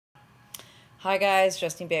Hi guys,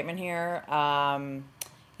 Justine Bateman here.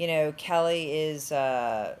 Kelly is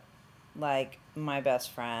like my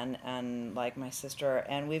best friend and like my sister,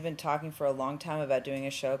 and we've been talking for a long time about doing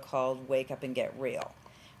a show called Wake Up and Get Real,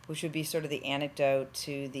 which would be sort of the anecdote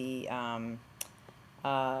to the.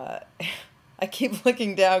 I keep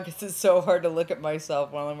looking down because it's so hard to look at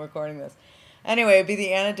myself while I'm recording this. Anyway, it'd be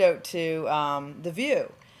the antidote to The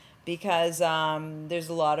View, because there's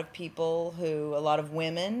a lot of people a lot of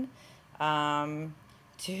women,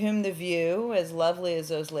 to whom The View, as lovely as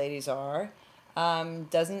those ladies are,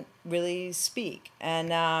 doesn't really speak.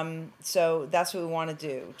 And so that's what we want to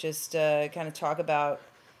do, just kind of talk about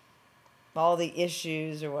all the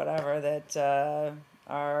issues or whatever that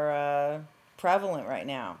are prevalent right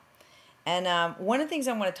now. And one of the things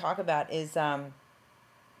I want to talk about is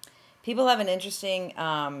people have an interesting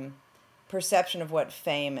perception of what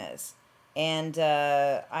fame is. And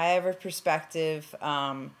I have a perspective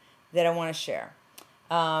that I want to share.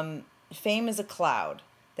 Fame is a cloud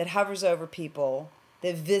that hovers over people,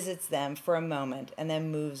 that visits them for a moment and then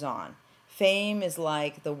moves on. Fame is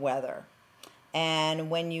like the weather. And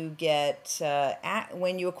when you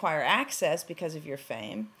when you acquire access because of your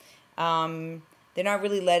fame, they're not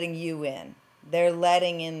really letting you in. They're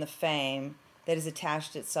letting in the fame that has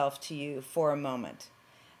attached itself to you for a moment.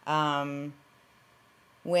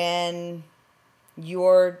 When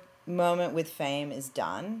your moment with fame is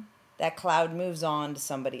done, that cloud moves on to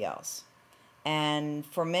somebody else. And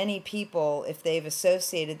for many people, if they've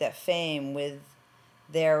associated that fame with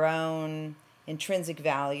their own intrinsic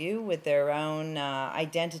value, with their own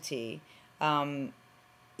identity,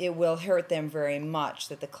 it will hurt them very much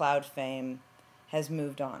that the cloud fame has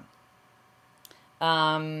moved on.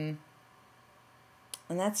 And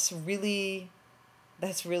that's really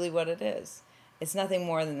what it is. It's nothing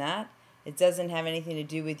more than that. It doesn't have anything to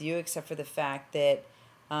do with you except for the fact that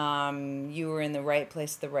you were in the right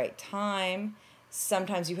place at the right time.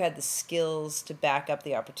 Sometimes you had the skills to back up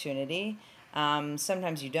the opportunity.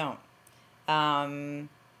 Sometimes you don't. And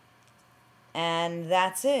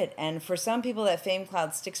that's it. And for some people, that fame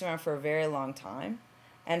cloud sticks around for a very long time.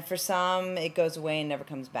 And for some, it goes away and never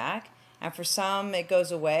comes back. And for some, it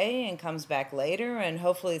goes away and comes back later. And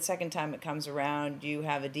hopefully the second time it comes around, you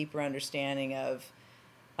have a deeper understanding of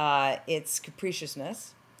its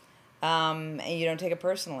capriciousness. And you don't take it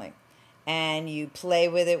personally. And you play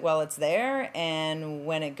with it while it's there. And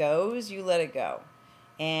when it goes, you let it go.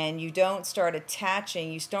 And you don't start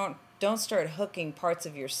attaching, don't start hooking parts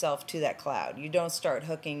of yourself to that cloud. You don't start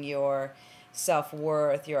hooking your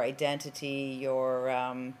self-worth, your identity,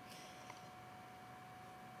 your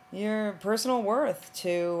personal worth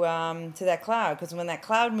to that cloud. Because when that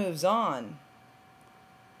cloud moves on,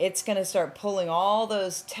 it's going to start pulling all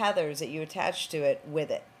those tethers that you attach to it with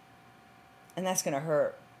it. And that's going to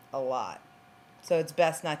hurt a lot. So it's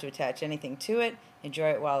best not to attach anything to it. Enjoy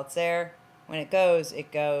it while it's there. When it goes,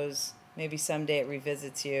 it goes. Maybe someday it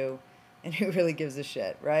revisits you, and who really gives a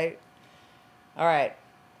shit, right? All right,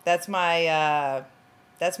 that's my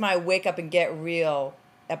wake up and get real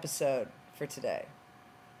episode for today.